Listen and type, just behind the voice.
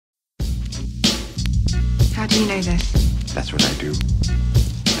do you know this? That's what I do.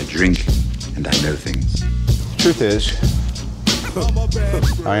 I drink and I know things. Truth is,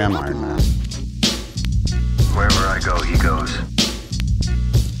 I am Iron Man. Wherever I go, he goes.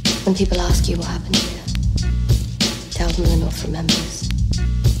 When people ask you what happened here, tell them the North remembers.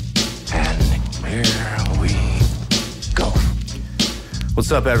 And here we go.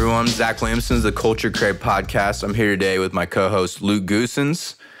 What's up, everyone? Zach Williamson of the Culture Crave Podcast. I'm here today with my co-host, Luke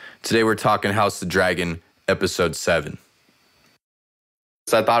Goosens. Today we're talking House of the Dragon, Episode 7.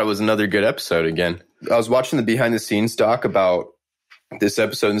 So I thought it was another good episode again. I was watching the behind-the-scenes doc about this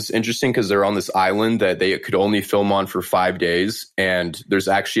episode, and it's interesting because they're on this island that they could only film on for 5 days, and there's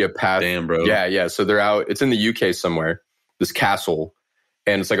actually a path. Damn, bro. Yeah. So they're out. It's in the UK somewhere, this castle,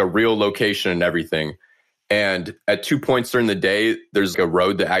 and it's like a real location and everything. And at 2 points during the day, there's a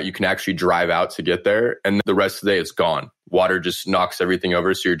road that you can actually drive out to get there, and the rest of the day it's gone. Water just knocks everything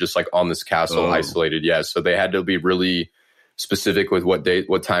over, so you're just like on this castle, isolated. Yeah, so they had to be really specific with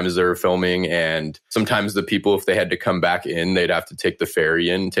what times they were filming, and sometimes the people, if they had to come back in, they'd have to take a ferry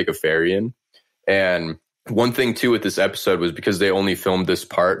in. And one thing too with this episode was because they only filmed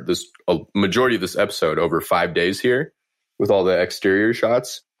a majority of this episode over 5 days here with all the exterior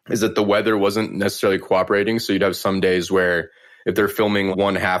shots, is that the weather wasn't necessarily cooperating. So you'd have some days where if they're filming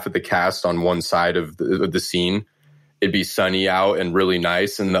one half of the cast on one side of the scene, it'd be sunny out and really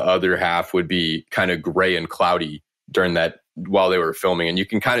nice, and the other half would be kind of gray and cloudy during that while they were filming. And you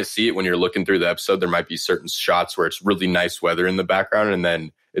can kind of see it when you're looking through the episode. There might be certain shots where it's really nice weather in the background, and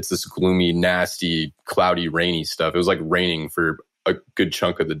then it's this gloomy, nasty, cloudy, rainy stuff. It was like raining for a good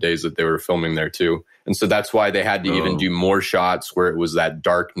chunk of the days that they were filming there too. And so that's why they had to even do more shots where it was that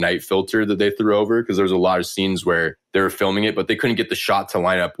dark night filter that they threw over, because there was a lot of scenes where they were filming it, but they couldn't get the shot to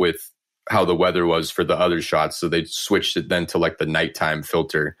line up with how the weather was for the other shots. So they switched it then to like the nighttime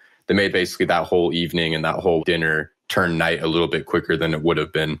filter. They made basically that whole evening and that whole dinner turn night a little bit quicker than it would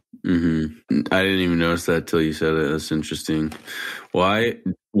have been. Mm-hmm. I didn't even notice that till you said it. That's interesting. Why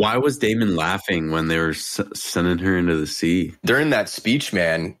was Daemon laughing when they were sending her into the sea? During that speech,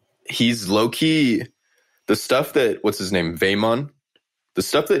 man, he's low-key, the stuff that, what's his name, Daemon, the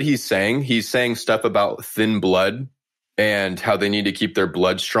stuff that he's saying stuff about thin blood and how they need to keep their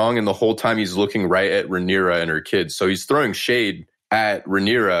blood strong. And the whole time he's looking right at Rhaenyra and her kids. So he's throwing shade at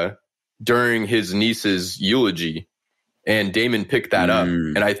Rhaenyra during his niece's eulogy. And Daemon picked that up.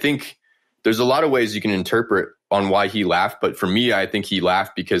 And I think there's a lot of ways you can interpret on why he laughed. But for me, I think he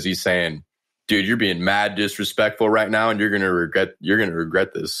laughed because he's saying, dude, you're being mad disrespectful right now, and you're going to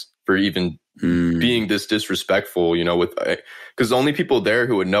regret this for even being this disrespectful, you know, with, because the only people there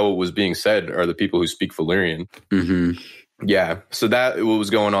who would know what was being said are the people who speak Valyrian. Yeah. So that what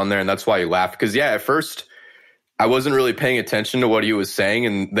was going on there. And that's why he laughed. Because at first I wasn't really paying attention to what he was saying,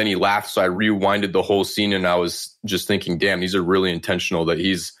 and then he laughed. So I rewinded the whole scene, and I was just thinking, damn, these are really intentional that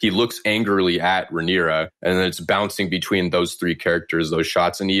he looks angrily at Rhaenyra, and then it's bouncing between those three characters, those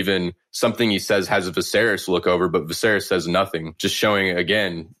shots. And even something he says has Viserys look over, but Viserys says nothing, just showing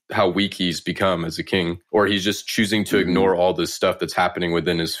again how weak he's become as a king, or he's just choosing to ignore all this stuff that's happening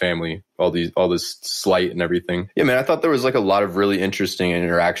within his family, all this slight and everything. Yeah, man, I thought there was like a lot of really interesting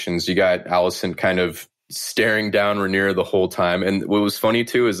interactions. You got Alicent kind of staring down Rhaenyra the whole time. And what was funny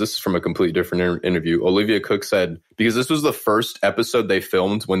too is this is from a completely different interview. Olivia Cook said, because this was the first episode they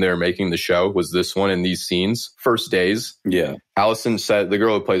filmed when they were making the show, was this one in these scenes, first days. Yeah. Alicent said, the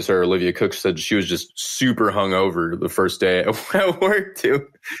girl who plays her, Olivia Cook, said she was just super hungover the first day at work too.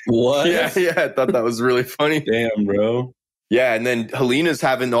 What? Yeah, I thought that was really funny. Damn, bro. Yeah, and then Helena's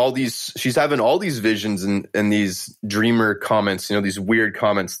having all these visions and these dreamer comments, you know, these weird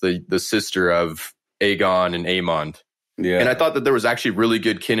comments, the sister of Aegon and Aemond. Yeah. And I thought that there was actually really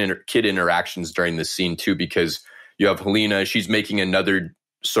good kid interactions during this scene too, because you have Helena, she's making another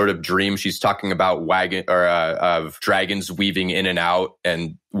sort of dream. She's talking about of dragons weaving in and out,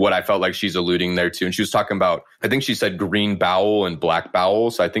 and what I felt like she's alluding there to. And she was talking about, I think she said green bowel and black bowel.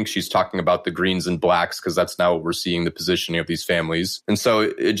 So I think she's talking about the greens and blacks, because that's now what we're seeing, the positioning of these families. And so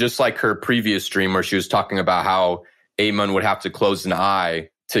it just like her previous dream where she was talking about how Aemond would have to close an eye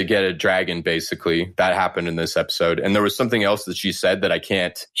to get a dragon, basically. That happened in this episode. And there was something else that she said that I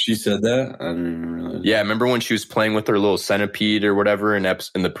can't... She said that? I didn't remember that. Yeah, remember when she was playing with her little centipede or whatever in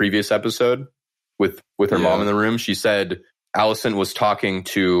the previous episode with her mom in the room? She said Alicent was talking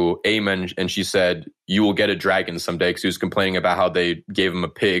to Aemond, and she said, you will get a dragon someday, because he was complaining about how they gave him a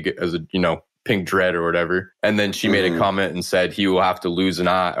pig as a, pink dread or whatever. And then she made a comment and said he will have to lose an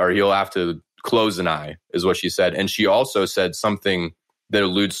eye, or he'll have to close an eye, is what she said. And she also said something that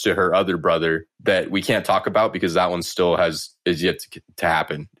alludes to her other brother that we can't talk about because that one still is yet to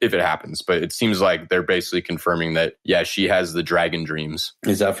happen, if it happens. But it seems like they're basically confirming that, yeah, she has the dragon dreams.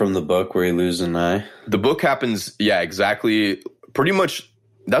 Is that from the book where he loses an eye? The book happens, yeah, exactly. Pretty much,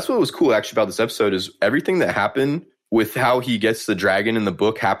 that's what was cool actually about this episode is everything that happened with how he gets the dragon in the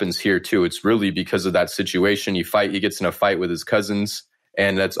book happens here too. It's really because of that situation. He gets in a fight with his cousins,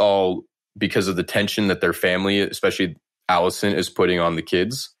 and that's all because of the tension that their family, especially Alicent, is putting on the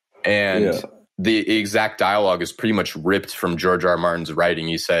kids. And the exact dialogue is pretty much ripped from George R. R. Martin's writing.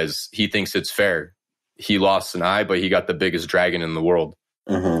 He says he thinks it's fair. He lost an eye, but he got the biggest dragon in the world.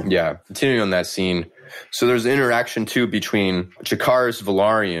 Yeah, continuing on that scene. So there's an interaction too between Chikaris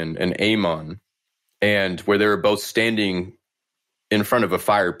Velaryon and Aemond, and where they were both standing in front of a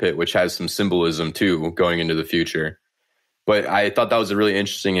fire pit, which has some symbolism too going into the future. But I thought that was a really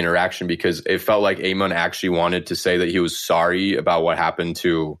interesting interaction because it felt like Aemond actually wanted to say that he was sorry about what happened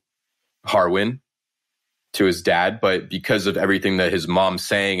to Harwin, to his dad. But because of everything that his mom's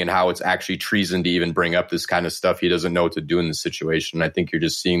saying and how it's actually treason to even bring up this kind of stuff, he doesn't know what to do in this situation. I think you're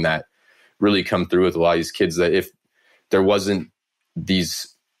just seeing that really come through with a lot of these kids, that if there wasn't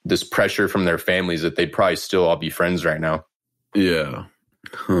this pressure from their families, that they'd probably still all be friends right now. Yeah.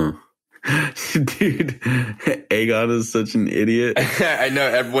 Huh. Dude, Aegon is such an idiot. I know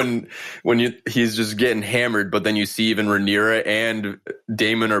everyone he's just getting hammered, but then you see even Rhaenyra and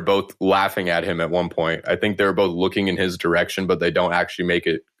Daemon are both laughing at him at one point. I think they're both looking in his direction, but they don't actually make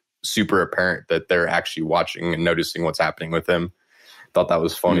it super apparent that they're actually watching and noticing what's happening with him. Thought that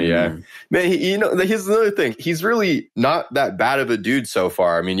was funny. Yeah, man. Here's another thing. He's really not that bad of a dude so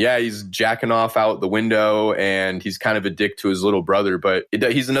far. I mean, yeah, he's jacking off out the window and he's kind of a dick to his little brother, but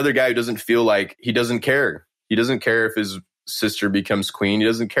he's another guy who doesn't feel like he doesn't care. He doesn't care if his sister becomes queen. He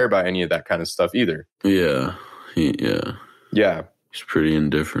doesn't care about any of that kind of stuff either. Yeah. Yeah. He's pretty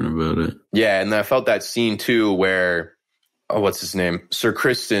indifferent about it. Yeah, and I felt that scene too where, what's his name? Ser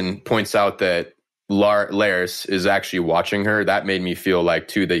Criston points out that Larys is actually watching her. That made me feel like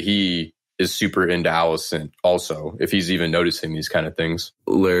too that he is super into Alicent also, if he's even noticing these kind of things.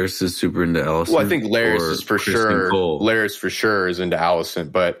 Larys is super into Alicent? Well, I think Larys is for sure. Cole. Larys for sure is into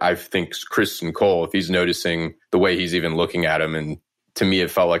Alicent, but I think Criston Cole, if he's noticing the way he's even looking at him, and to me it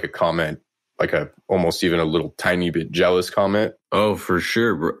felt like a comment, like almost even a little tiny bit jealous comment. Oh, for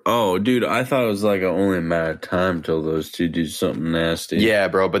sure, bro. Oh, dude, I thought it was like only a matter of time till those two do something nasty. Yeah,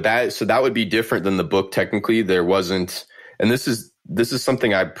 bro, but that would be different than the book. Technically, there wasn't, and this is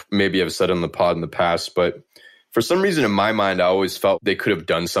something I maybe have said on the pod in the past, but for some reason in my mind, I always felt they could have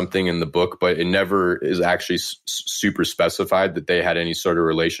done something in the book, but it never is actually super specified that they had any sort of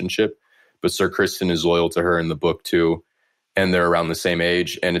relationship. But Ser Criston is loyal to her in the book too, and they're around the same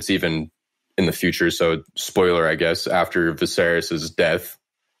age, and it's even in the future. So spoiler, I guess, after Viserys' death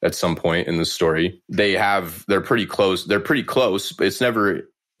at some point in the story, they're pretty close. They're pretty close, but it's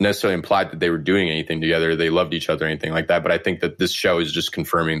never necessarily implied that they were doing anything together. They loved each other or anything like that. But I think that this show is just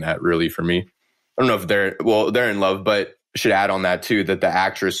confirming that really for me. I don't know if they're in love, but I should add on that too, that the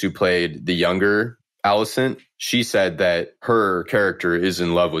actress who played the younger Alicent, she said that her character is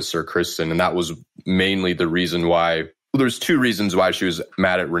in love with Ser Criston. And that was mainly the reason why. Well, there's two reasons why she was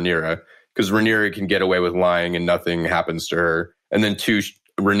mad at Rhaenyra. Because Rhaenyra can get away with lying and nothing happens to her. And then two,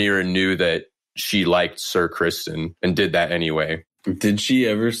 Rhaenyra knew that she liked Ser Criston and did that anyway. Did she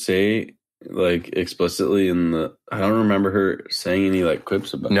ever say, like, explicitly I don't remember her saying any, like,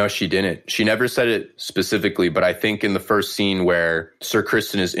 quips about it. No, she didn't. She never said it specifically, but I think in the first scene where Ser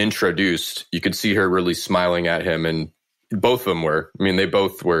Criston is introduced, you could see her really smiling at him, and both of them were. I mean, they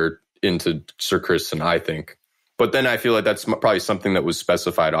both were into Ser Criston, I think. But then I feel like that's probably something that was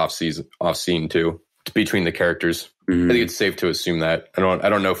specified off scene too, between the characters. Mm-hmm. I think it's safe to assume that. I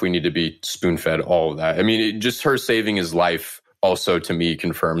don't know if we need to be spoon-fed all of that. I mean, just her saving his life also to me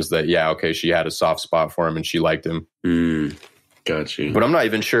confirms that, yeah, okay, she had a soft spot for him and she liked him. Got you. But I'm not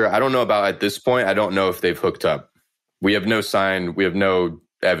even sure. I don't know about at this point. I don't know if they've hooked up. We have no sign. We have no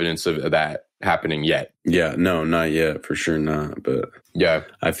evidence of that happening yet. Yeah, no, not yet. For sure not. But yeah,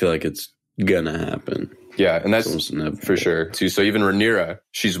 I feel like it's gonna happen. Yeah, and that's for sure too. So even Rhaenyra,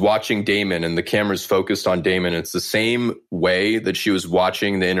 she's watching Daemon and the camera's focused on Daemon. It's the same way that she was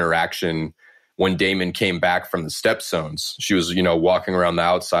watching the interaction when Daemon came back from the Stepstones. She was, walking around the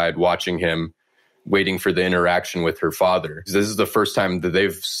outside, watching him, waiting for the interaction with her father. This is the first time that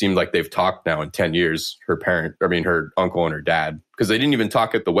they've seemed like they've talked now in 10 years, her uncle and her dad, because they didn't even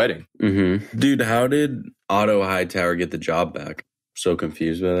talk at the wedding. Mm-hmm. Dude, how did Otto Hightower get the job back? So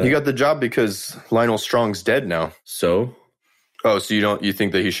confused by that. He got the job because Lionel Strong's dead now. So? Oh, so you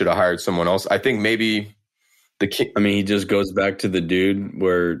think that he should have hired someone else? I think maybe The king. I mean, he just goes back to the dude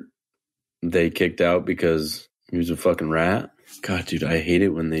where they kicked out because he was a fucking rat. God, dude, I hate it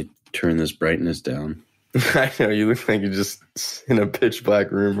when they turn this brightness down. I know, you look like you're just in a pitch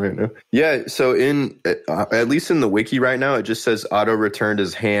black room right now. Yeah, so at least in the wiki right now, it just says Otto returned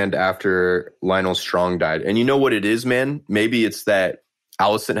his hand after Lionel Strong died. And you know what it is, man? Maybe it's that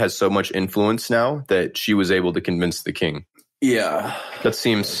Alicent has so much influence now that she was able to convince the king. Yeah. That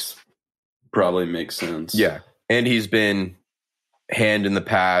seems... Probably makes sense. Yeah. And he's been hand in the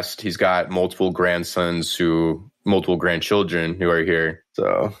past. He's got multiple grandchildren who are here.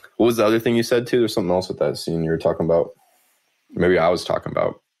 So what was the other thing you said too? There's something else with that scene you were talking about. Maybe I was talking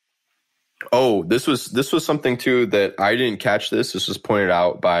about. Oh, this was something too that I didn't catch this. This was pointed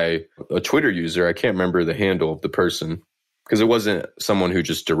out by a Twitter user. I can't remember the handle of the person because it wasn't someone who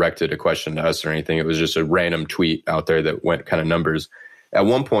just directed a question to us or anything. It was just a random tweet out there that went kind of numbers. At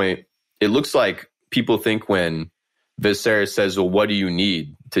one point, it looks like people think when Viserys says, well, what do you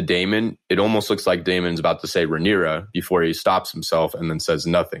need to Daemon? It almost looks like Daemon's about to say Rhaenyra before he stops himself and then says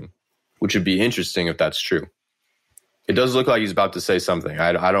nothing, which would be interesting if that's true. It does look like he's about to say something.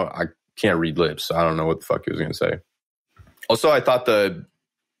 I can't read lips. So I don't know what the fuck he was going to say. Also, I thought the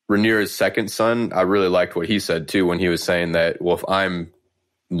Rhaenyra's second son, I really liked what he said too when he was saying that, well, if I'm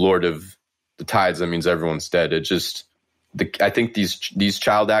Lord of the Tides, that means everyone's dead. It just, I think these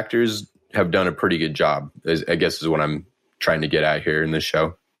child actors have done a pretty good job, I guess is what I'm trying to get at here in this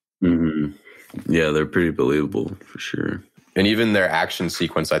show. Mm-hmm. Yeah, they're pretty believable for sure. And even their action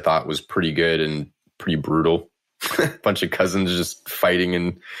sequence I thought was pretty good and pretty brutal. A bunch of cousins just fighting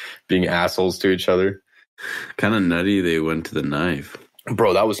and being assholes to each other. Kind of nutty they went to the knife.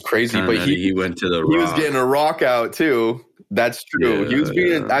 Bro, that was crazy. Kinda but nutty, he went to the rock. He was getting a rock out too. That's true. Yeah, he was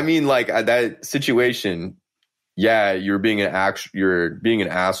being, yeah. I mean, like that situation, yeah, you're being an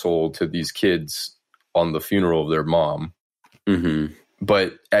asshole to these kids on the funeral of their mom. Mm-hmm.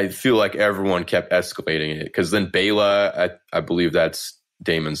 But I feel like everyone kept escalating it because then Bela, I believe that's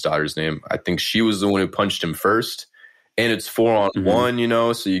Daemon's daughter's name. I think she was the one who punched him first, and it's 4-on-1, you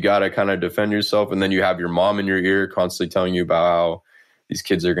know, so you got to kind of defend yourself. And then you have your mom in your ear constantly telling you about how these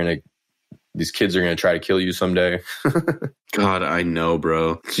kids are going to try to kill you someday. God, I know,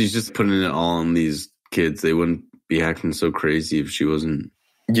 bro. She's just putting it all on these kids. They wouldn't be acting so crazy if she wasn't.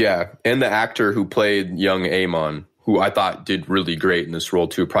 Yeah. And the actor who played young Aemond, who I thought did really great in this role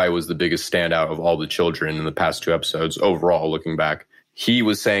too, probably was the biggest standout of all the children in the past 2 episodes overall, looking back. He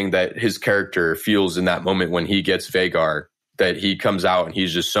was saying that his character feels in that moment when he gets Vhagar that he comes out and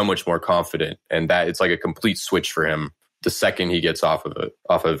he's just so much more confident, and that it's like a complete switch for him the second he gets off of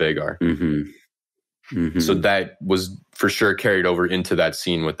Vhagar. Mm-hmm. Mm-hmm. So that was for sure carried over into that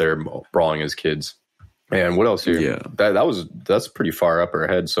scene with their brawling as kids. And what else here? Yeah. That's pretty far up our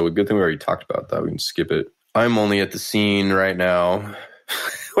head. So a good thing we already talked about that. We can skip it. I'm only at the scene right now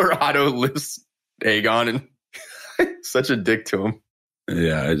where Otto lifts Aegon and such a dick to him.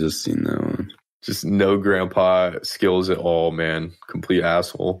 Yeah, I just seen that one. Just no grandpa skills at all, man. Complete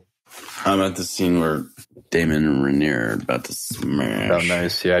asshole. I'm at the scene where Daemon and Rhaenyra are about to smash. Oh,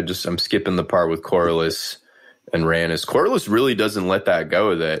 nice. Yeah, I'm skipping the part with Corlys and Rhaenys. Corlys really doesn't let that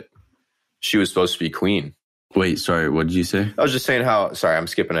go that she was supposed to be queen. Wait, sorry, what did you say? I was just saying sorry, I'm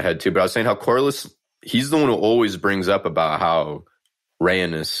skipping ahead too, but I was saying how Corlys, he's the one who always brings up about how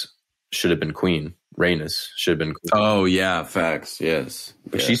Rhaenys should have been queen. Rhaenys should have been queen. Oh, yeah, facts, yes.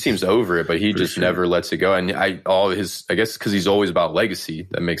 But she seems over it, but he just never lets it go. And I guess because he's always about legacy,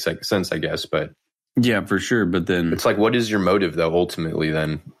 that makes sense, I guess. But yeah, for sure. But then it's like, what is your motive though? Ultimately,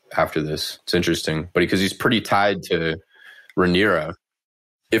 then after this, it's interesting. But because he's pretty tied to Rhaenyra,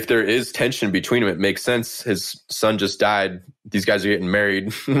 if there is tension between them, it makes sense. His son just died. These guys are getting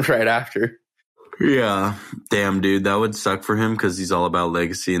married right after. Yeah, damn, dude, that would suck for him because he's all about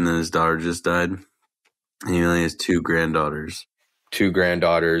legacy, and then his daughter just died. And he only has 2 granddaughters. 2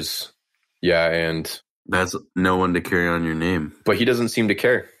 granddaughters, yeah, and that's no one to carry on your name. But he doesn't seem to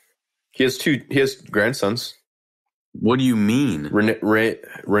care. He has grandsons. What do you mean?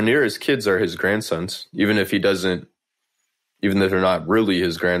 Rhaenyra's kids are his grandsons, even if they're not really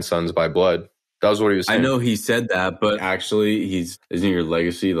his grandsons by blood. That was what he was saying. I know he said that, but actually, isn't your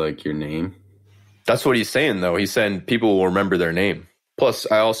legacy like your name? That's what he's saying, though. He's saying people will remember their name.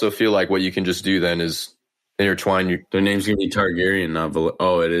 Plus, I also feel like what you can just do then is intertwine. Their name's going to be Targaryen, not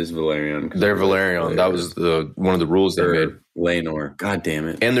it is Velaryon. They're Velaryon. That was one of the rules they made. Laenor. God damn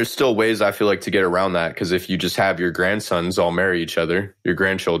it. And there's still ways, I feel like, to get around that, because if you just have your grandsons all marry each other, your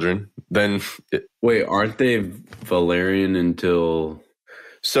grandchildren, then... Wait, aren't they Velaryon until...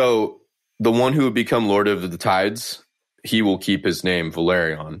 So, the one who would become Lord of the Tides, he will keep his name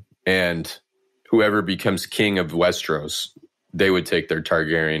Velaryon. And whoever becomes king of Westeros, they would take their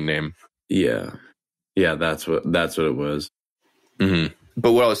Targaryen name. Yeah. Yeah, that's what it was. Mm-hmm.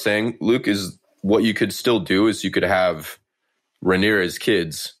 But what I was saying, Luke, is what you could still do is you could have Rhaenyra's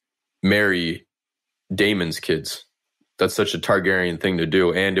kids marry Daemon's kids. That's such a Targaryen thing to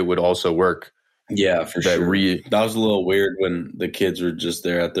do, and it would also work. Yeah, for that sure. That was a little weird when the kids were just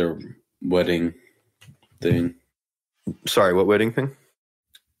there at their wedding thing. Sorry, what wedding thing?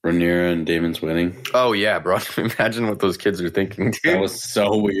 Rhaenyra and Daemon's wedding. Oh, yeah, bro. Imagine what those kids are thinking, dude. That was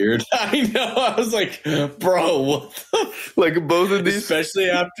so weird. I know. I was like, bro, what the like both of these, especially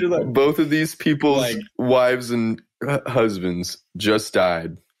after like both of these people's wives and husbands just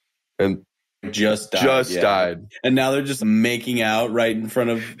died. And just died. And now they're just making out right in front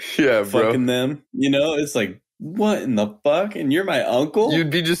of fucking them. You know, it's like, what in the fuck? And you're my uncle?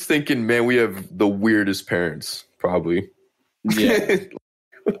 You'd be just thinking, man, we have the weirdest parents, probably. Yeah.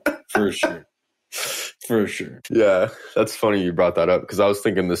 For sure. For sure. Yeah, that's funny you brought that up because I was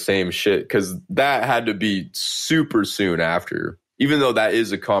thinking the same shit because that had to be super soon after. Even though that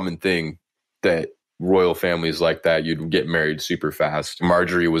is a common thing that royal families like that, you'd get married super fast.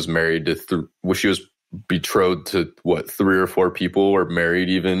 Marjorie was married to, she was betrothed to, 3 or 4 people, or married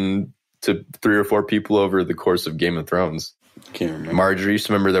even to 3 or 4 people over the course of Game of Thrones. Can't remember. Marjorie,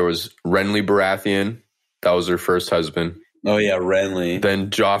 so remember there was Renly Baratheon. That was her first husband. Oh, yeah, Renly. Then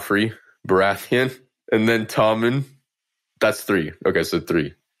Joffrey Baratheon. And then Tommen. That's 3. Okay, so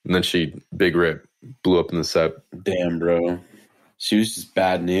 3. And then she, Big Rip, blew up in the set. Damn, bro. She was just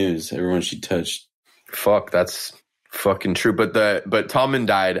bad news. Everyone she touched. Fuck, that's fucking true. But Tommen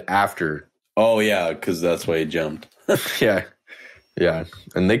died after. Oh, yeah, because that's why he jumped. Yeah. Yeah.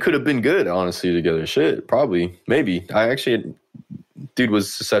 And they could have been good, honestly, together. Shit, probably. Maybe. Dude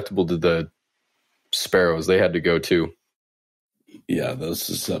was susceptible to the sparrows. They had to go too. Yeah, those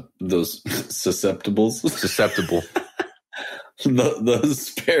susceptibles. Susceptible. Those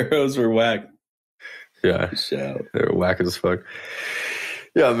sparrows were whack. Yeah. Shout. They were whack as fuck.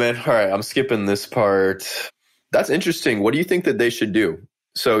 Yeah, man. All right, I'm skipping this part. That's interesting. What do you think that they should do?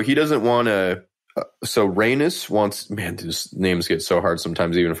 So he doesn't want to... so Rhaenys wants... Man, these names get so hard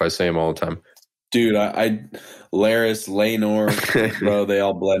sometimes, even if I say them all the time. Dude, Laris, Laenor, bro, they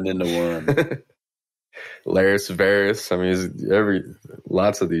all blend into one. Laris, Varys. I mean,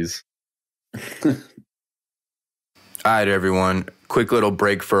 lots of these. All right, everyone. Quick little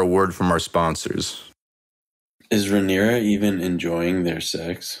break for a word from our sponsors. Is Rhaenyra even enjoying their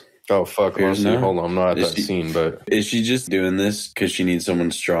sex? Oh, fuck. Honestly, hold on. I'm not at that scene, but... Is she just doing this because she needs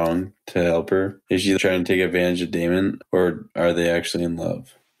someone strong to help her? Is she trying to take advantage of Daemon, or are they actually in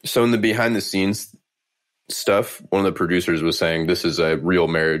love? So in the behind-the-scenes stuff, one of the producers was saying this is a real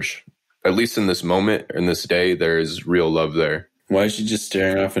marriage. At least in this moment, in this day, there is real love there. Why is she just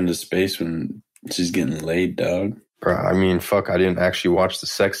staring off into space when she's getting laid, dog? I mean, fuck, I didn't actually watch the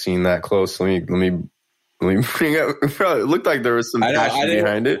sex scene that close. Let me bring up. Bro, it looked like there was some passion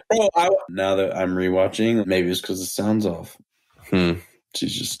behind it. Bro, now that I'm rewatching, maybe it's because the sound's off.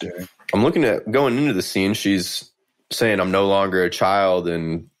 She's just staring. I'm looking at going into the scene. She's saying, "I'm no longer a child,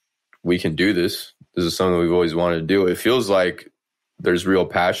 and we can do this. This is something we've always wanted to do." It feels like there's real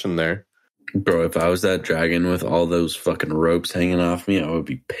passion there. Bro, if I was that dragon with all those fucking ropes hanging off me, I would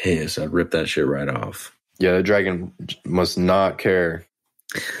be pissed. I'd rip that shit right off. Yeah, the dragon must not care.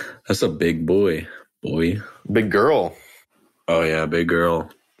 That's a big boy. Big girl. Oh, yeah, big girl.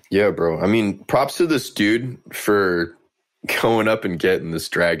 Yeah, bro. I mean, props to this dude for going up and getting this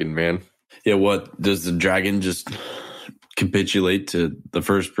dragon, man. Yeah, what? Does the dragon just capitulate to the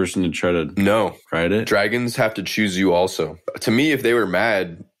first person to try to ride it? Dragons have to choose you also. To me, if they were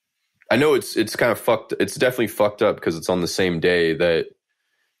mad... I know it's kind of fucked. It's definitely fucked up because it's on the same day that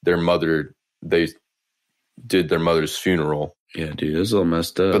they did their mother's funeral. Yeah, dude, this is all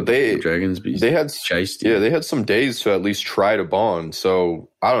messed up. But they had shiesty. Yeah, they had some days to at least try to bond. So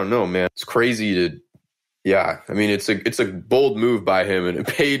I don't know, man. It's crazy to. Yeah, I mean, it's a bold move by him, and it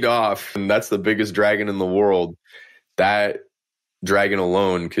paid off. And that's the biggest dragon in the world. That dragon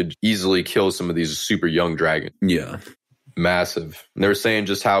alone could easily kill some of these super young dragons. Yeah. Massive. And they were saying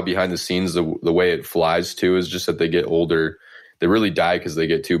just how behind the scenes, the way it flies too is just that they get older. They really die because they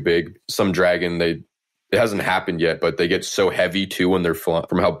get too big. Some dragon, it hasn't happened yet, but they get so heavy too when they're from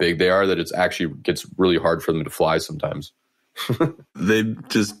how big they are that it's actually gets really hard for them to fly sometimes. They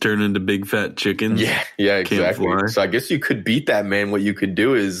just turn into big fat chickens. Yeah, exactly. So I guess you could beat that, man. What you could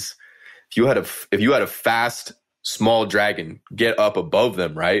do is if you had a fast small dragon, get up above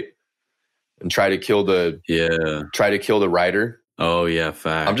them, right? And try to kill the rider. Oh yeah,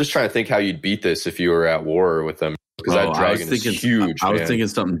 fact. I'm just trying to think how you'd beat this if you were at war with them. Because that dragon is huge. I was thinking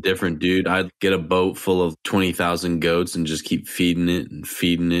something different, dude. I'd get a boat full of 20,000 goats and just keep feeding it and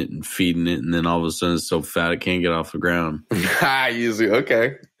feeding it and feeding it, and then all of a sudden it's so fat it can't get off the ground. Easy,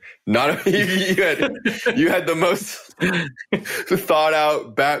 okay. Not you had the most thought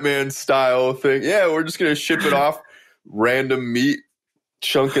out Batman style thing. Yeah, we're just gonna ship it off. Random meat,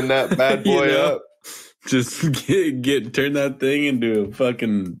 chunking that bad boy up. Just turn that thing into a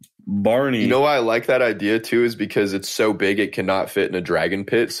fucking Barney. You know why I like that idea too is because it's so big it cannot fit in a dragon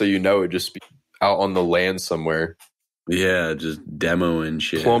pit, so it'd just be out on the land somewhere. Yeah, just demoing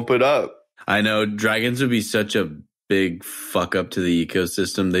shit. Plump it up. I know dragons would be such a big fuck up to the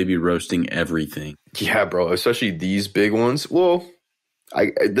ecosystem. They'd be roasting everything. Yeah, bro. Especially these big ones. Well,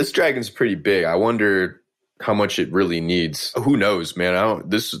 this dragon's pretty big. I wonder how much it really needs. Who knows, man?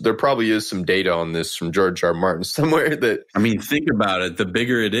 There probably is some data on this from George R. Martin somewhere that... I mean, think about it. The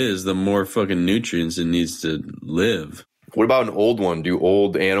bigger it is, the more fucking nutrients it needs to live. What about an old one? Do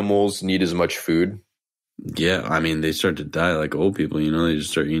old animals need as much food? Yeah, I mean, they start to die like old people, they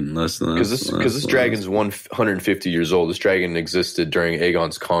just start eating less and less. Because this dragon's 150 years old. This dragon existed during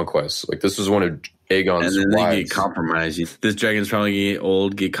Aegon's conquest. Like, this was one of Aegon's And then wives. they get compromised. This dragon's probably going to get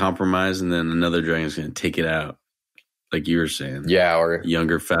old, get compromised, and then another dragon's going to take it out. Like you were saying. Yeah, or...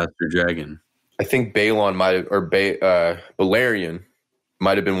 Younger, faster dragon. I think Balon Balerion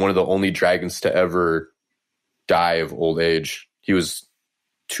might have been one of the only dragons to ever die of old age. He was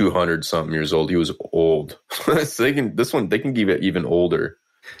 200-something years old. He was old. So they can give it even older.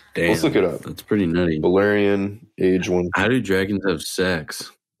 Damn, let's look it up. That's pretty nutty. Balerion, age 1. How do dragons have sex?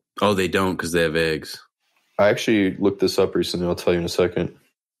 Oh, they don't because they have eggs. I actually looked this up recently. I'll tell you in a second.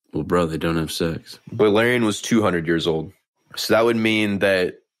 Well, bro, they don't have sex. Balerion was 200 years old. So that would mean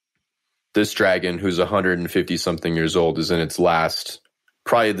that this dragon, who's 150-something years old, is in its last...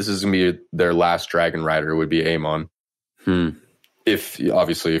 Probably this is going to be their last dragon rider would be Aemond.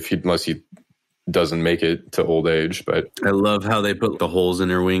 Unless he doesn't make it to old age. But I love how they put the holes in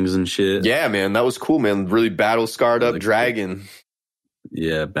her wings and shit. Yeah, man, that was cool, man. Really battle scarred up dragon.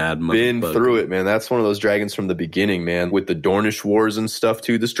 Yeah, been through it, man. That's one of those dragons from the beginning, man. With the Dornish wars and stuff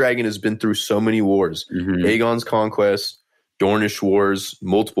too. This dragon has been through so many wars. Aegon's conquest, Dornish wars,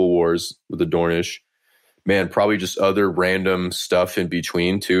 multiple wars with the Dornish. Man, probably just other random stuff in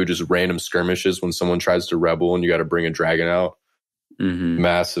between too. Just random skirmishes when someone tries to rebel and you got to bring a dragon out.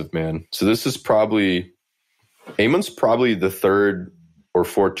 Massive, man. So this is Aemond's probably the third or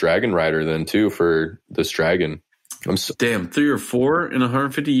fourth dragon rider then too for this dragon. Damn, 3 or 4 in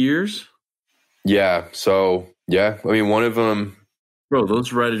 150 years? Yeah, so yeah. I mean, one of them... Bro,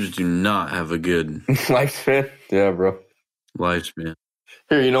 those riders do not have a good... lifespan? Yeah, bro. Lifespan.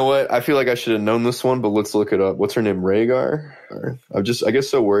 Here, you know what? I feel like I should have known this one, but let's look it up. What's her name? Rhaegar? I get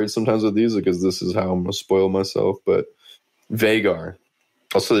so worried sometimes with these because this is how I'm going to spoil myself, but... Vhagar.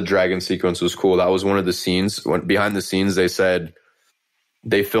 Also, the dragon sequence was cool. That was one of the scenes. Behind the scenes, they said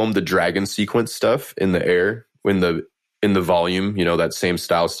they filmed the dragon sequence stuff in the air, in the volume, that same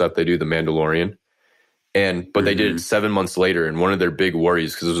style stuff they do the Mandalorian. But they did it 7 months later, and one of their big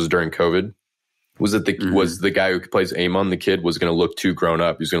worries, because this was during COVID, was that the guy who plays Aemond, the kid, was going to look too grown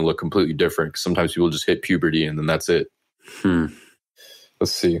up. He was going to look completely different. Sometimes people just hit puberty, and then that's it.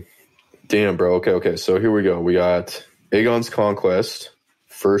 Let's see. Damn, bro. Okay. So here we go. We got... Aegon's Conquest,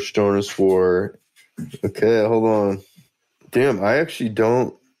 First Dornish War. Okay, hold on. Damn, I actually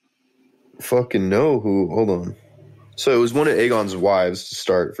don't fucking know who. Hold on. So it was one of Aegon's wives to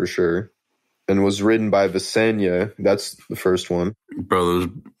start for sure, and was written by Visenya. That's the first one. Bro,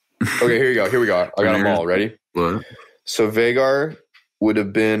 okay, here we go. I got them all. Ready? What? So Vhagar would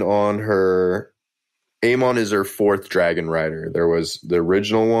have been on her... Aemond is her fourth dragon rider. There was the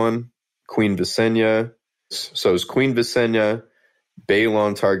original one, Queen Visenya. So it was Queen Visenya,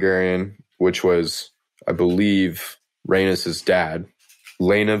 Balon Targaryen, which was, I believe, Rhaenys' dad,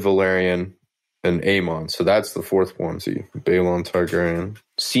 Laena Valerian, and Aemond. So that's the fourth one. See, Balon Targaryen.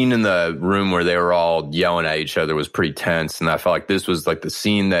 Scene in the room where they were all yelling at each other was pretty tense, and I felt like this was like the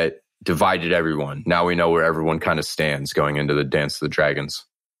scene that divided everyone. Now we know where everyone kind of stands going into the Dance of the Dragons.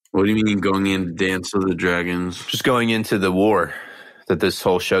 What do you mean going into Dance of the Dragons? Just going into the war that this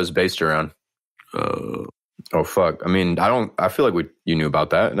whole show is based around. Oh, fuck. I mean, I feel like you knew about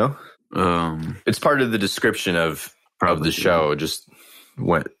that, no? It's part of the description of the show. Just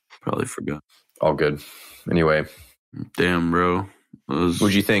went. Probably forgot. All good. Anyway. Damn, bro.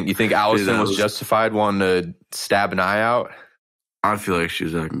 What'd you think? You think Alicent was justified wanting to stab an eye out? I feel like she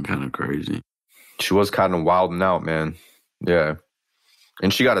was acting kind of crazy. She was kind of wilding out, man. Yeah.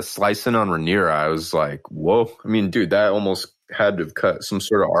 And she got a slice in on Rhaenyra. I was like, whoa. I mean, dude, that almost had to have cut some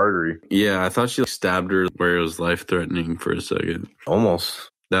sort of artery. Yeah, I thought she stabbed her where it was life-threatening for a second. Almost.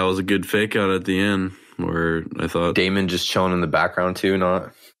 That was a good fake out at the end where I thought... Daemon just chilling in the background too,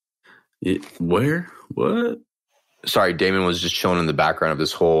 not... Where? What? Sorry, Daemon was just chilling in the background of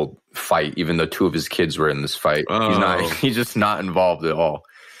this whole fight, even though 2 of his kids were in this fight. Oh. He's just not involved at all.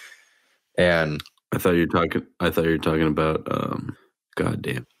 And I thought you were talking about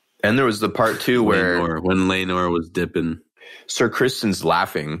goddamn. And there was the part too where when Laenor was dipping. Ser Criston's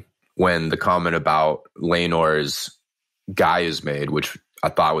laughing when the comment about Laenor's guy is made, which I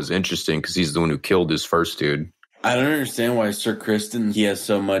thought was interesting because he's the one who killed his first dude. I don't understand why Ser Criston, he has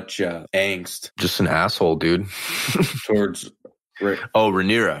so much angst. Just an asshole, dude. Towards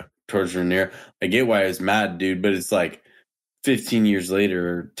Rhaenyra. Towards Rhaenyra. I get why he's mad, dude, but it's like 15 years later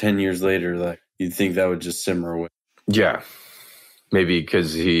or 10 years later, like you'd think that would just simmer away. Yeah. Maybe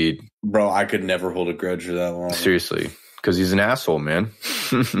because Bro, I could never hold a grudge for that long. Seriously. Because he's an asshole, man.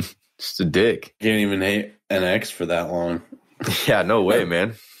 Just a dick. Can't even hate an ex for that long. Yeah, no way,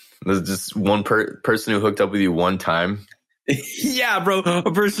 man. There's just one person who hooked up with you one time. Yeah, bro.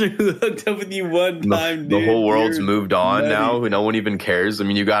 A person who hooked up with you one time, dude. The whole world's moved on nutty. now. No one even cares. I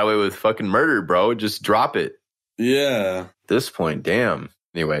mean, you got away with fucking murder, bro. Just drop it. Yeah. At this point, damn.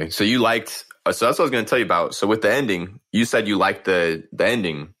 Anyway, so you liked... So that's what I was going to tell you about. So with the ending, you said you liked the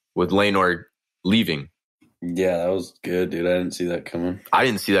ending with Laenor leaving. Yeah, that was good, dude. I didn't see that coming. I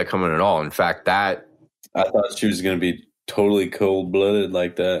didn't see that coming at all. In fact, I thought she was going to be totally cold-blooded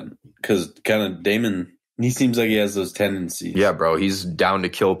like that. Because kind of Daemon, he seems like he has those tendencies. Yeah, bro. He's down to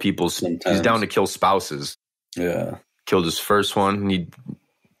kill He's down to kill spouses. Yeah. Killed his first one.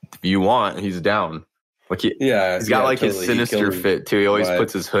 If you want, he's down. Like he's got like totally. His sinister fit too. He always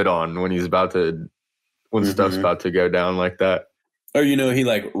puts his hood on when he's stuff's about to go down like that. Or he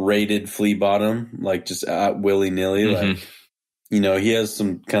like raided Flea Bottom, like just willy nilly. Like he has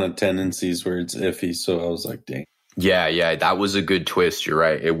some kind of tendencies where it's iffy. So I was like, dang. Yeah, that was a good twist. You're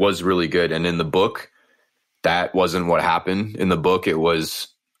right. It was really good. And in the book, that wasn't what happened. In the book,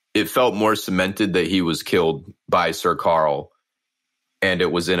 it felt more cemented that he was killed by Sir Carl, and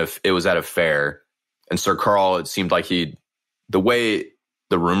it was at a fair. And Sir Carl, it seemed like the way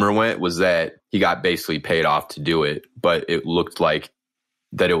the rumor went was that he got basically paid off to do it, but it looked like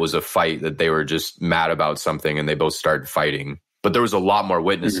that it was a fight, that they were just mad about something and they both started fighting. But there was a lot more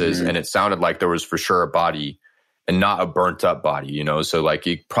witnesses and it sounded like there was for sure a body and not a burnt up body, So like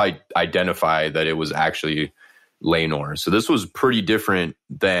you probably identify that it was actually Laenor. So this was pretty different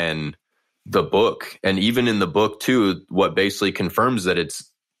than the book. And even in the book too, what basically confirms that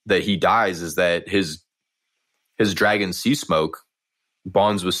that he dies is that his dragon Seasmoke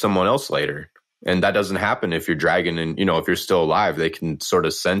bonds with someone else later. And that doesn't happen if your dragon and, if you're still alive, they can sort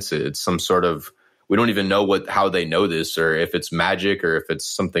of sense it. It's some sort of, we don't even know how they know this or if it's magic or if it's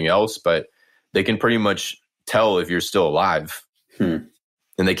something else, but they can pretty much tell if you're still alive. And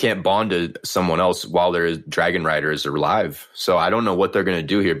they can't bond to someone else while their dragon rider is alive. So I don't know what they're going to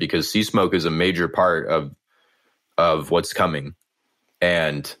do here because Seasmoke is a major part of what's coming.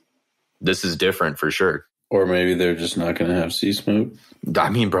 And this is different for sure. Or maybe they're just not going to have Seasmoke. I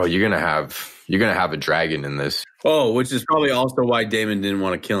mean, bro, you're gonna have a dragon in this. Oh, which is probably also why Daemon didn't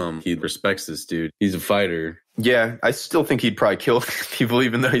want to kill him. He respects this dude. He's a fighter. Yeah, I still think he'd probably kill people,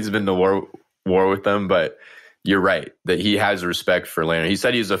 even though he's been to war with them. But you're right that he has respect for Leanor. He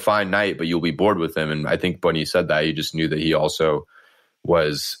said he's a fine knight, but you'll be bored with him. And I think when he said that, he just knew that he also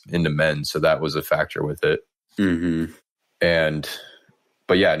was into men, so that was a factor with it.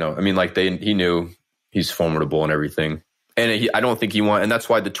 But yeah, no, I mean, like he knew he's formidable and everything. And I don't think and that's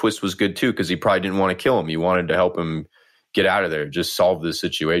why the twist was good too, because he probably didn't want to kill him. He wanted to help him get out of there, just solve this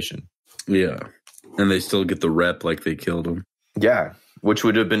situation. Yeah. And they still get the rep like they killed him. Yeah. Which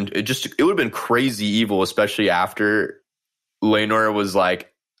would have been, it would have been crazy evil, especially after Laenor was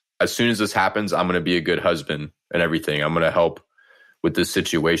like, as soon as this happens, I'm going to be a good husband and everything. I'm going to help with this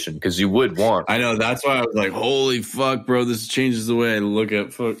situation, because you would want. I know, that's why I was like, holy fuck, bro, this changes the way I look at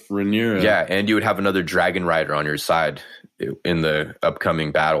Rhaenyra. Yeah, and you would have another dragon rider on your side in the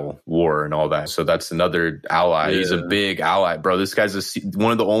upcoming war and all that. So that's another ally. Yeah. He's a big ally, bro. This guy's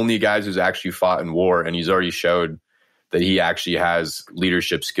one of the only guys who's actually fought in war, and he's already showed that he actually has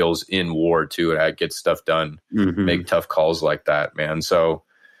leadership skills in war too, and get stuff done, make tough calls like that, man. So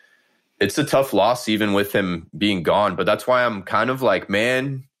it's a tough loss even with him being gone, but that's why I'm kind of like,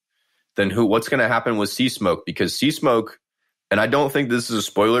 man, then what's going to happen with Seasmoke? Because Seasmoke, and I don't think this is a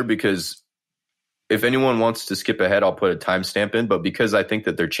spoiler, because if anyone wants to skip ahead, I'll put a timestamp in, but because I think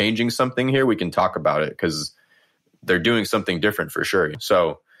that they're changing something here, we can talk about it, because they're doing something different for sure.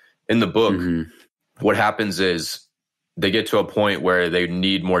 So in the book, what happens is they get to a point where they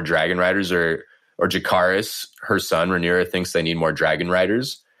need more dragon riders, or Jacaerys, her son, Rhaenyra, thinks they need more dragon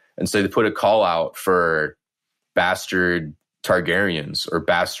riders. And so they put a call out for bastard Targaryens or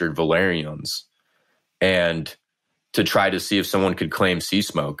bastard Valerians, and to try to see if someone could claim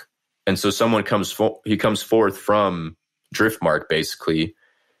Seasmoke. And so someone comes forth from Driftmark, basically,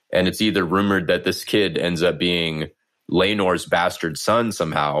 and it's either rumored that this kid ends up being Laenor's bastard son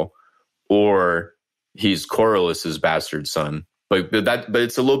somehow, or he's Corlys's bastard son. But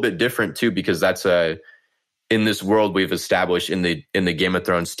it's a little bit different too, because that's in this world we've established in the Game of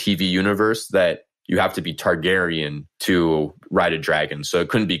Thrones TV universe that you have to be Targaryen to ride a dragon. So it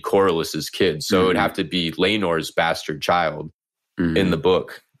couldn't be Corlys's kid. So it would have to be Laenor's bastard child in the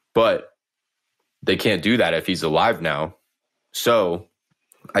book. But they can't do that if he's alive now. So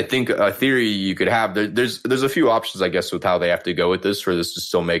I think a theory you could have, there's a few options, I guess, with how they have to go with this for this to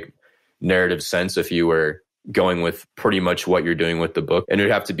still make narrative sense if you were going with pretty much what you're doing with the book. And it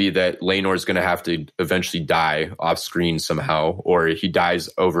would have to be that Laenor's going to have to eventually die off screen somehow, or he dies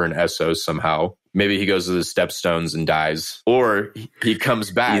over in Essos somehow. Maybe he goes to the Stepstones and dies, or he comes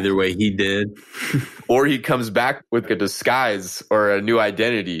back. Either way, he did. Or he comes back with a disguise or a new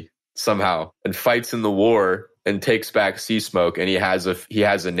identity somehow and fights in the war and takes back Seasmoke, and he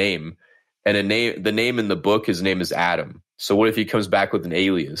has a name. And the name in the book, his name is Adam. So what if he comes back with an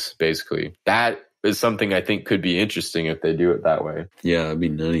alias, basically? That is something I think could be interesting if they do it that way. Yeah, it'd be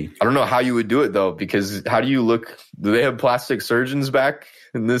nutty. I don't know how you would do it, though, because how do you look? Do they have plastic surgeons back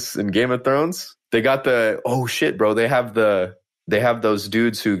in Game of Thrones? They got oh shit, bro. They have those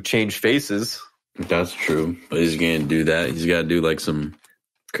dudes who change faces. That's true. But he's going to do that. He's got to do like some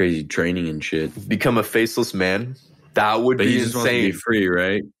crazy training and shit. Become a faceless man. That would be insane. But he just wants to be free,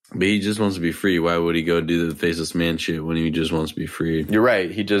 right? But he just wants to be free. Why would he go do the faceless man shit when he just wants to be free? You're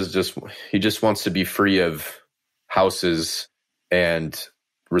right. He just wants to be free of houses and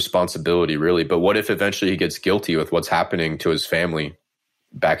responsibility, really. But what if eventually he gets guilty with what's happening to his family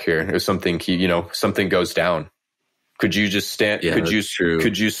back here? If something something goes down, could you just stand? Yeah, could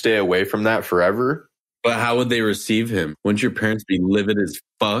you stay away from that forever? But how would they receive him? Wouldn't your parents be livid as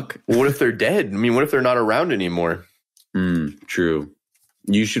fuck? What if they're dead? I mean, what if they're not around anymore? True.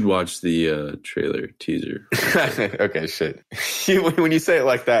 You should watch the trailer teaser. Okay, shit. When you say it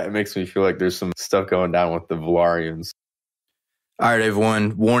like that, it makes me feel like there's some stuff going down with the Velaryons. All right,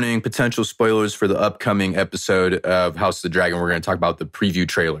 everyone. Warning, potential spoilers for the upcoming episode of House of the Dragon. We're going to talk about the preview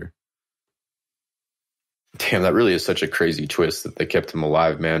trailer. Damn, that really is such a crazy twist that they kept him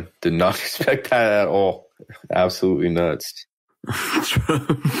alive, man. Did not expect that at all. Absolutely nuts.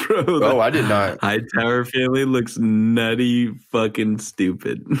 Bro, I did not. Hightower family looks nutty fucking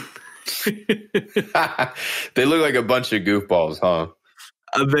stupid. They look like a bunch of goofballs, huh?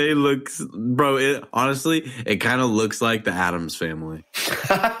 They look, bro, honestly, it kind of looks like the Addams family.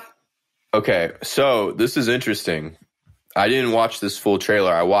 Okay, so this is interesting. I didn't watch this full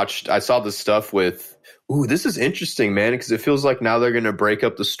trailer. I saw the stuff with, this is interesting, man, because it feels like now they're going to break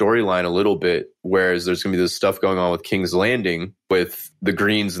up the storyline a little bit, whereas there's going to be this stuff going on with King's Landing with the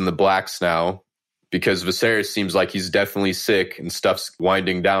Greens and the Blacks now, because Viserys seems like he's definitely sick and stuff's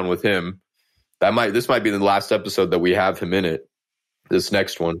winding down with him. This might be the last episode that we have him in it, this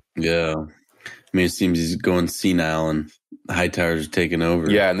next one. Yeah. I mean, it seems he's going senile and Hightower's taking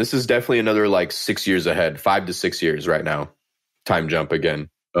over. Yeah, and this is definitely another 6 years ahead, 5 to 6 years right now. Time jump again.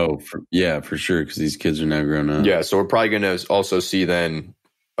 Oh, for sure, because these kids are now grown up. Yeah, so we're probably going to also see then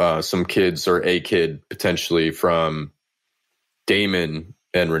some kids or a kid potentially from Daemon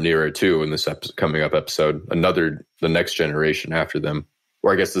and Rhaenyra too in this coming up episode. The next generation after them.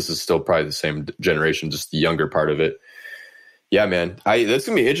 Or I guess this is still probably the same generation, just the younger part of it. Yeah, man. That's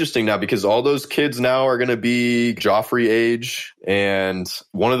going to be interesting now because all those kids now are going to be Joffrey age. And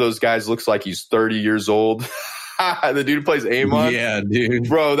one of those guys looks like he's 30 years old. The dude who plays Aemond. Yeah, dude.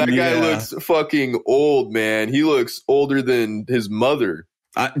 Bro, that guy looks fucking old, man. He looks older than his mother.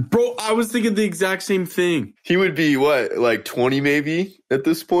 Bro, I was thinking the exact same thing. He would be, 20 maybe at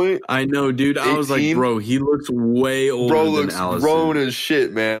this point? I know, dude. 18? I was like, bro, he looks way older than Alicent. Bro looks grown as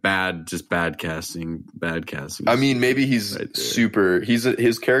shit, man. Bad casting. I mean, maybe he's right super...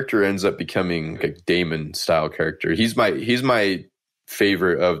 His character ends up becoming a Daemon-style character. He's my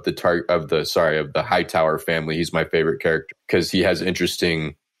favorite of the Hightower family. He's my favorite character because he has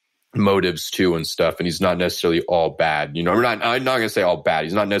interesting motives too and stuff, and he's not necessarily all bad. I'm not gonna say all bad.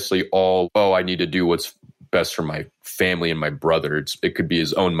 He's not necessarily all, I need to do what's best for my family and my brother. It could be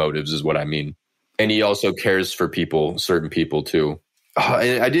his own motives is what I mean. And he also cares for certain people too.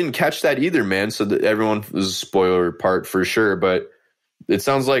 And I didn't catch that either, man. So that everyone was a spoiler part for sure, but it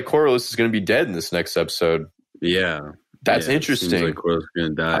sounds like Corlys is going to be dead in this next episode. Yeah. That's interesting. Seems like Corlys going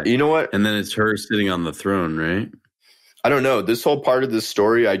to die. You know what? And then it's her sitting on the throne, right? I don't know. This whole part of this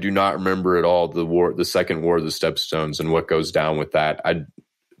story, I do not remember at all. The second War of the Stepstones and what goes down with that.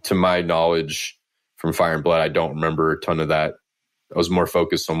 To my knowledge from Fire and Blood, I don't remember a ton of that. I was more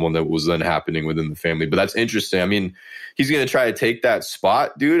focused on one that was then happening within the family. But that's interesting. I mean, he's going to try to take that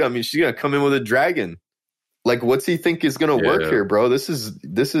spot, dude. I mean, she's going to come in with a dragon. Like, what's he think is going to work here, bro? This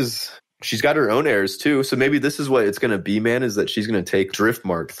is. She's got her own heirs too, so maybe this is what it's going to be, man. Is that she's going to take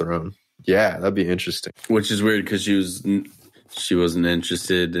Driftmark throne? Yeah, that'd be interesting. Which is weird because she wasn't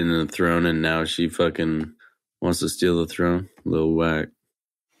interested in the throne, and now she fucking wants to steal the throne. Little whack.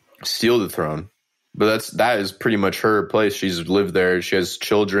 Steal the throne, but that is pretty much her place. She's lived there. She has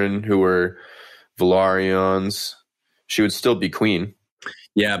children who are Velaryons. She would still be queen.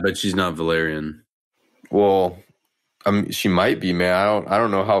 Yeah, but she's not Valyrian. Well, she might be, man. I don't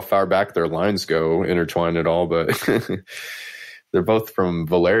know how far back their lines go intertwined at all, but they're both from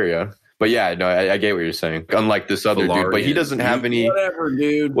Valyria. But yeah, no, I get what you're saying. Unlike this other dude, but he doesn't have any. Whatever,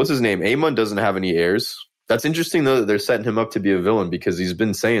 dude. What's his name? Aemond doesn't have any heirs. That's interesting though that they're setting him up to be a villain because he's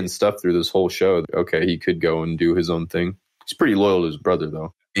been saying stuff through this whole show. Okay, he could go and do his own thing. He's pretty loyal to his brother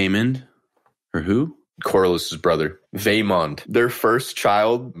though. Aemond, or who? Corlys' brother, Vaemond. Their first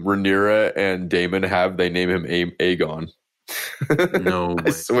child, Rhaenyra and Daemon they name him Aegon. No,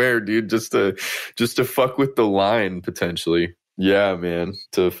 I swear, dude, just to fuck with the line potentially. Yeah, man,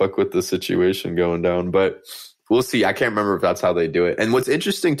 to fuck with the situation going down. But we'll see. I can't remember if that's how they do it. And what's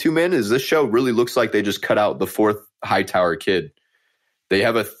interesting too, man, is this show really looks like they just cut out the fourth Hightower kid. They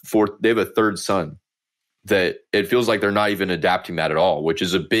have a third son that it feels like they're not even adapting that at all, which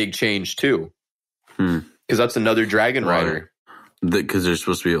is a big change too. Because that's another dragon rider. Because they're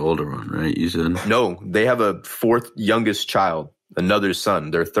supposed to be an older one, right? You said? No, they have a fourth youngest child, another son,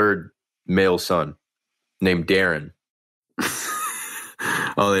 their third male son, named Darren.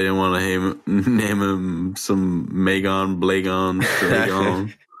 Oh, they didn't want to name him some Blagon.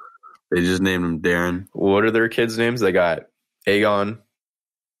 They just named him Darren. What are their kids' names? They got Aegon,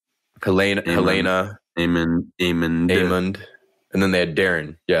 Helena, Aemond. And then they had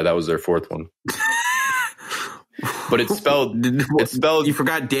Darren. Yeah, that was their fourth one. But it's spelled. You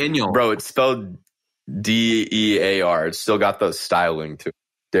forgot Daniel, bro. It's spelled Dear. It's still got the styling to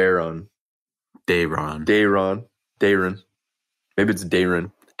Daron. Maybe it's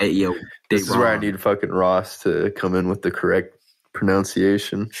Darren. Hey, yo, this is where I need fucking Ross to come in with the correct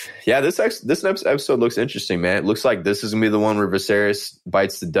pronunciation. Yeah, this episode looks interesting, man. It looks like this is gonna be the one where Viserys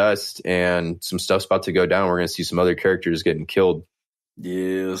bites the dust and some stuff's about to go down. We're gonna see some other characters getting killed.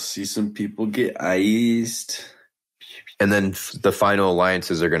 Yeah, see some people get iced. And then the final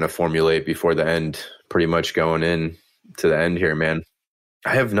alliances are gonna formulate before the end, pretty much going in to the end here, man.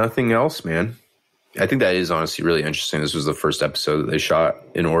 I have nothing else, man. I think that is honestly really interesting. This was the first episode that they shot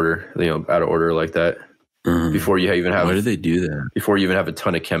in order, out of order like that. Before you even have. Why do they do that? Before you even have a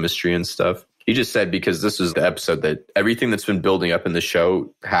ton of chemistry and stuff. He just said because this is the episode that everything that's been building up in the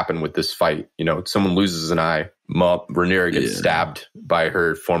show happened with this fight. Someone loses an eye. Rhaenyra gets stabbed by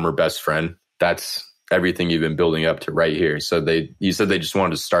her former best friend. That's everything you've been building up to right here. So he said they just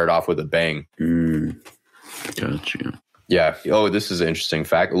wanted to start off with a bang. Gotcha. Yeah. Oh, this is an interesting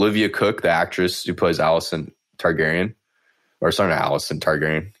fact. Olivia Cook, the actress who plays Alicent Targaryen, or sorry, not Alicent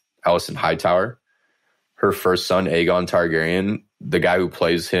Targaryen, Alicent Hightower. Her first son, Aegon Targaryen, the guy who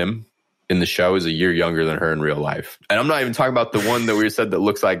plays him in the show is a year younger than her in real life. And I'm not even talking about the one that we said that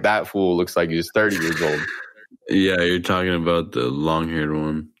looks like that fool, looks like he's 30 years old. Yeah, you're talking about the long-haired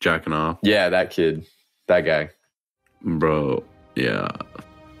one, jacking off. Yeah, that kid. That guy. Bro, yeah.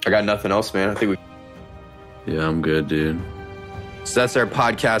 I got nothing else, man. I think Yeah, I'm good, dude. So that's our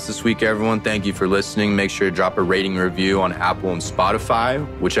podcast this week, everyone. Thank you for listening. Make sure to drop a rating and review on Apple and Spotify,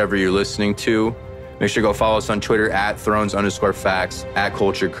 whichever you're listening to. Make sure to go follow us on Twitter at Thrones_facts, at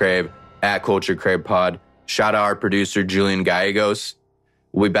Culture Crave, at Culture Crave Pod. Shout out our producer, Julian Gallegos.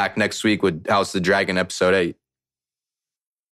 We'll be back next week with House of the Dragon episode 8.